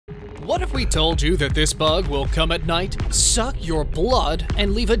What if we told you that this bug will come at night, suck your blood,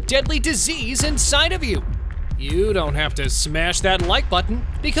 and leave a deadly disease inside of you? You don't have to smash that like button,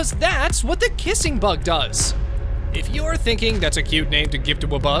 because that's what the kissing bug does. If you're thinking that's a cute name to give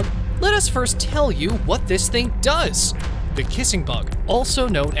to a bug, let us first tell you what this thing does. The kissing bug, also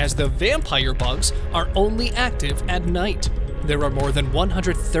known as the vampire bugs, are only active at night. There are more than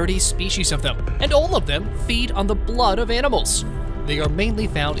 130 species of them, and all of them feed on the blood of animals. They are mainly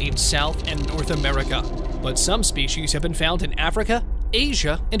found in South and North America, but some species have been found in Africa,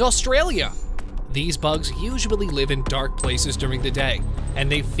 Asia, and Australia. These bugs usually live in dark places during the day,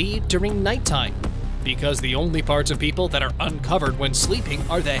 and they feed during nighttime. Because the only parts of people that are uncovered when sleeping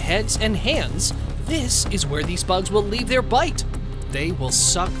are the heads and hands, this is where these bugs will leave their bite. They will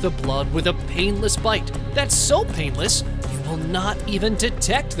suck the blood with a painless bite that's so painless you will not even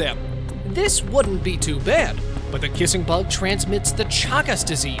detect them. This wouldn't be too bad, but the kissing bug transmits the Chagas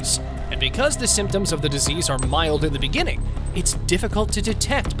disease, and because the symptoms of the disease are mild in the beginning, it's difficult to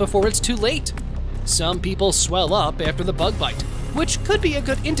detect before it's too late. Some people swell up after the bug bite, which could be a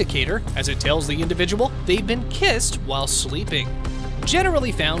good indicator as it tells the individual they've been kissed while sleeping.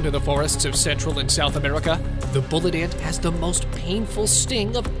 Generally found in the forests of Central and South America, the bullet ant has the most painful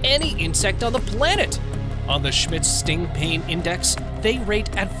sting of any insect on the planet. On the Schmidt's Sting Pain Index, they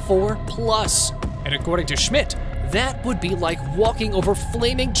rate at 4+. And according to Schmidt, that would be like walking over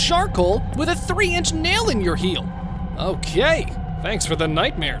flaming charcoal with a 3-inch nail in your heel. Okay, thanks for the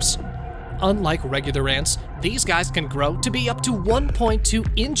nightmares. Unlike regular ants, these guys can grow to be up to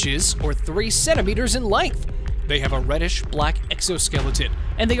 1.2 inches or 3 centimeters in length. They have a reddish-black exoskeleton,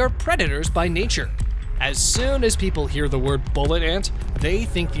 and they are predators by nature. As soon as people hear the word bullet ant, they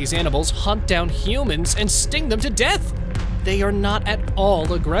think these animals hunt down humans and sting them to death. They are not at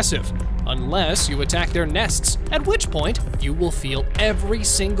all aggressive, unless you attack their nests, at which point you will feel every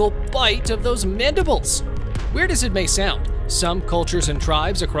single bite of those mandibles. Weird as it may sound, some cultures and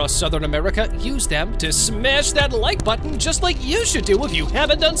tribes across Southern America use them to smash that like button just like you should do if you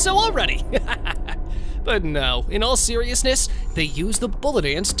haven't done so already. But no, in all seriousness, they use the bullet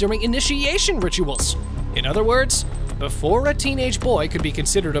ants during initiation rituals. In other words, before a teenage boy could be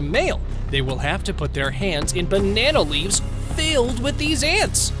considered a male, they will have to put their hands in banana leaves filled with these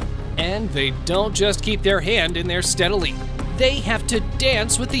ants. And they don't just keep their hand in there steadily. They have to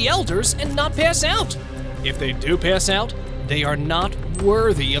dance with the elders and not pass out. If they do pass out, they are not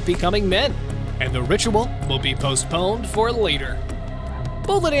worthy of becoming men, and the ritual will be postponed for later.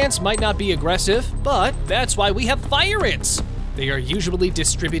 Bullet ants might not be aggressive, but that's why we have fire ants. They are usually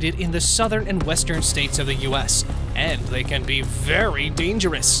distributed in the southern and western states of the US, and they can be very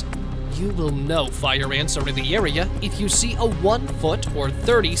dangerous. You will know fire ants are in the area if you see a 1 foot or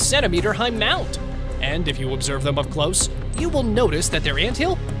 30 centimeter high mound. And if you observe them up close, you will notice that their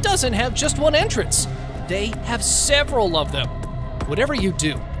anthill doesn't have just one entrance. They have several of them. Whatever you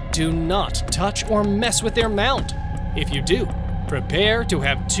do, do not touch or mess with their mound. If you do, prepare to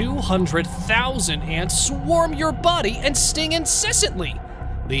have 200,000 ants swarm your body and sting incessantly.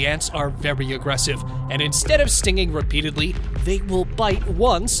 The ants are very aggressive, and instead of stinging repeatedly, they will bite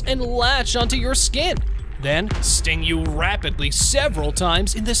once and latch onto your skin, then sting you rapidly several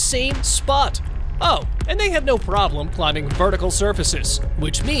times in the same spot. Oh, and they have no problem climbing vertical surfaces,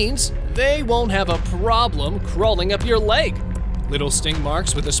 which means they won't have a problem crawling up your leg. Little sting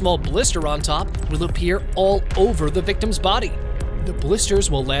marks with a small blister on top will appear all over the victim's body. The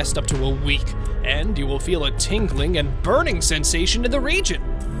blisters will last up to a week, and you will feel a tingling and burning sensation in the region.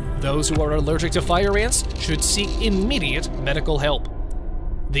 Those who are allergic to fire ants should seek immediate medical help.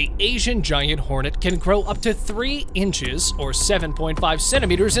 The Asian giant hornet can grow up to 3 inches or 7.5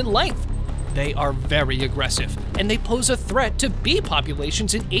 centimeters in length. They are very aggressive, and they pose a threat to bee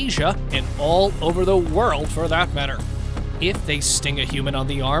populations in Asia and all over the world for that matter. If they sting a human on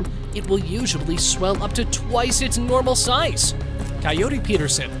the arm, it will usually swell up to twice its normal size. Coyote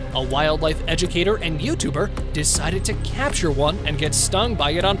Peterson, a wildlife educator and YouTuber, decided to capture one and get stung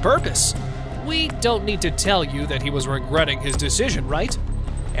by it on purpose. We don't need to tell you that he was regretting his decision, right?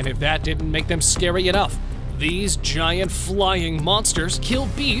 And if that didn't make them scary enough, these giant flying monsters kill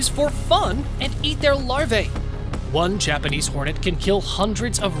bees for fun and eat their larvae. One Japanese hornet can kill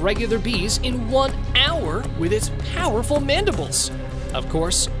hundreds of regular bees in 1 hour with its powerful mandibles. Of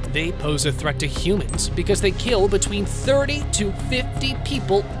course, they pose a threat to humans because they kill between 30 to 50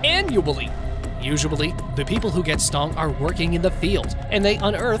 people annually. Usually, the people who get stung are working in the field, and they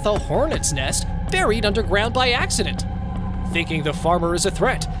unearth a hornet's nest buried underground by accident. Thinking the farmer is a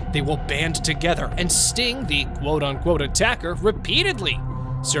threat, they will band together and sting the quote-unquote attacker repeatedly.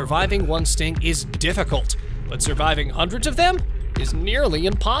 Surviving one sting is difficult, but surviving hundreds of them is nearly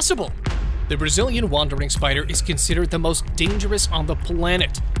impossible. The Brazilian wandering spider is considered the most dangerous on the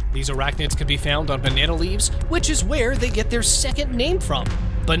planet. These arachnids can be found on banana leaves, which is where they get their second name from,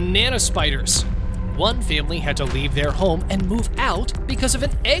 banana spiders. One family had to leave their home and move out because of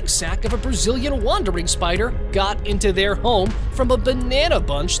an egg sac of a Brazilian wandering spider got into their home from a banana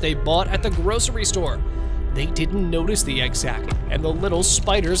bunch they bought at the grocery store. They didn't notice the egg sac, and the little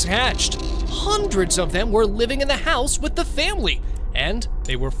spiders hatched. Hundreds of them were living in the house with the family, and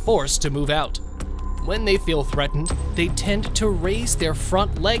they were forced to move out. When they feel threatened, they tend to raise their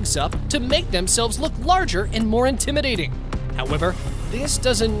front legs up to make themselves look larger and more intimidating. However, this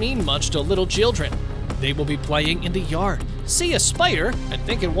doesn't mean much to little children. They will be playing in the yard, see a spider, and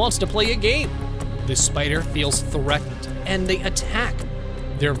think it wants to play a game. The spider feels threatened, and they attack.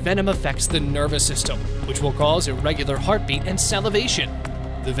 Their venom affects the nervous system, which will cause irregular heartbeat and salivation.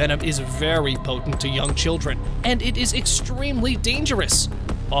 The venom is very potent to young children, and it is extremely dangerous.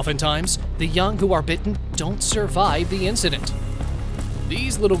 Oftentimes, the young who are bitten don't survive the incident.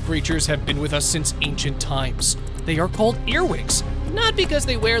 These little creatures have been with us since ancient times. They are called earwigs, not because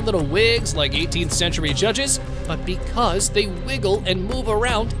they wear little wigs like 18th century judges, but because they wiggle and move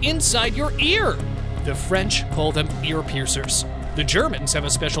around inside your ear. The French call them ear piercers. The Germans have a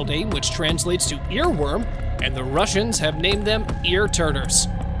special name which translates to earworm, and the Russians have named them ear turners.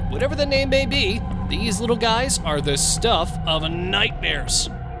 Whatever the name may be, these little guys are the stuff of nightmares.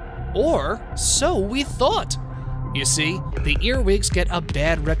 Or so we thought. You see, the earwigs get a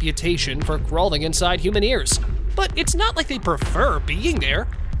bad reputation for crawling inside human ears. But it's not like they prefer being there.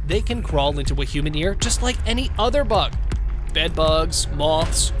 They can crawl into a human ear just like any other bug. Bedbugs,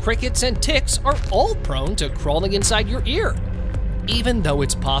 moths, crickets, and ticks are all prone to crawling inside your ear. Even though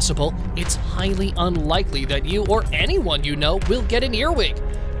it's possible, it's highly unlikely that you or anyone you know will get an earwig.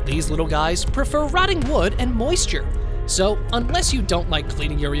 These little guys prefer rotting wood and moisture. So unless you don't like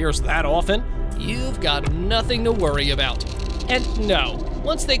cleaning your ears that often, you've got nothing to worry about. And no,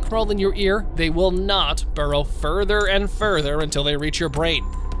 once they crawl in your ear, they will not burrow further and further until they reach your brain.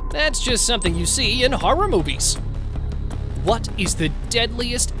 That's just something you see in horror movies. What is the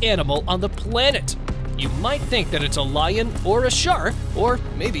deadliest animal on the planet? You might think that it's a lion or a shark or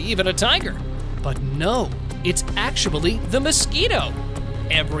maybe even a tiger. But no, it's actually the mosquito.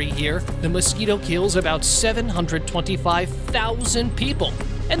 Every year, the mosquito kills about 725,000 people.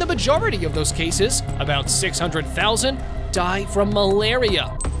 And the majority of those cases, about 600,000, die from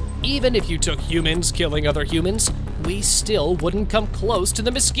malaria. Even if you took humans killing other humans, we still wouldn't come close to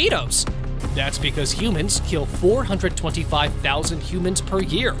the mosquitoes. That's because humans kill 425,000 humans per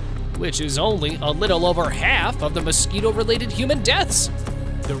year, which is only a little over half of the mosquito-related human deaths.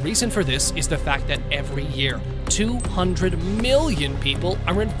 The reason for this is the fact that every year, 200 million people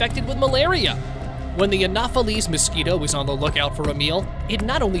are infected with malaria. When the Anopheles mosquito is on the lookout for a meal, it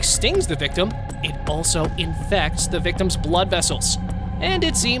not only stings the victim, it also infects the victim's blood vessels. And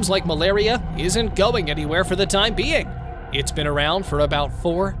it seems like malaria isn't going anywhere for the time being. It's been around for about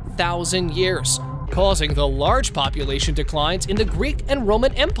 4,000 years, causing the large population declines in the Greek and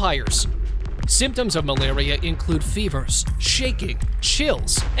Roman empires. Symptoms of malaria include fevers, shaking,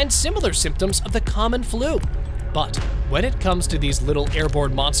 chills, and similar symptoms of the common flu. But when it comes to these little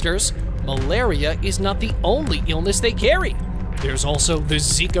airborne monsters, malaria is not the only illness they carry. There's also the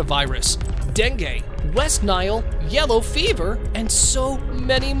Zika virus, dengue, West Nile, yellow fever, and so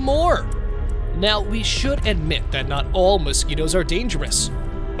many more. Now, we should admit that not all mosquitoes are dangerous.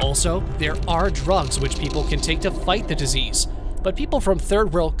 Also, there are drugs which people can take to fight the disease, but people from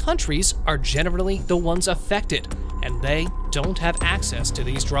third world countries are generally the ones affected, and they don't have access to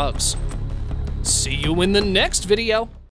these drugs. See you in the next video!